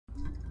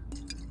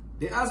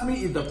They asked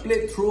me if the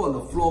plate throw on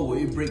the floor will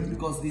it break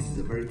because this is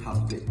a very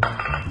tough plate.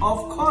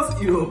 Of course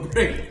it will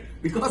break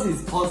because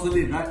it's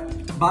porcelain,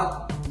 right?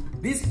 But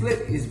this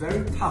plate is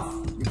very tough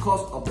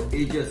because of the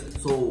edges.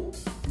 So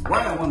why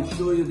I want to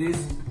show you this,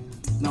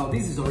 now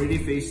this is already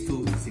phase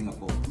 2 in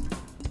Singapore.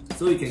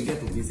 So you can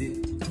get to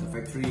visit the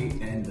factory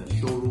and the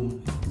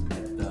showroom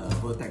at the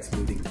Vertex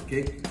building,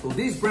 okay? So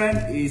this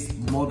brand is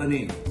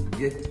MODERNE,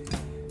 okay?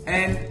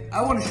 And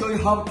I want to show you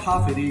how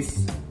tough it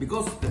is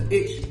because the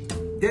edge,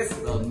 that's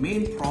the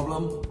main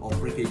problem of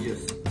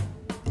breakages,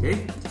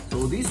 okay?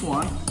 So this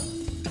one,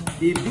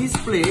 if this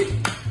plate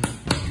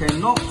can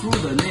knock through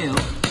the nail,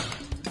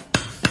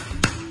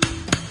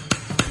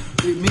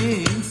 it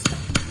means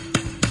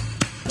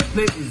the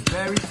plate is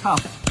very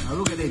tough. Now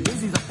look at it,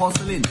 this is a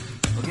porcelain,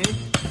 okay?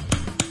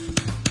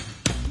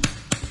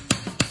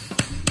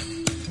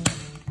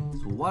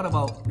 So what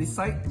about this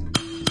side?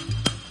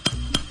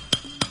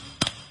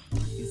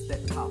 It's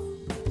that tough,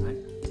 right?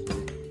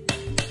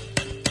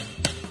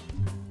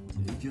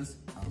 The edges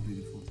are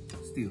beautiful.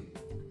 Still,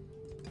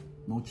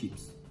 no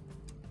chips.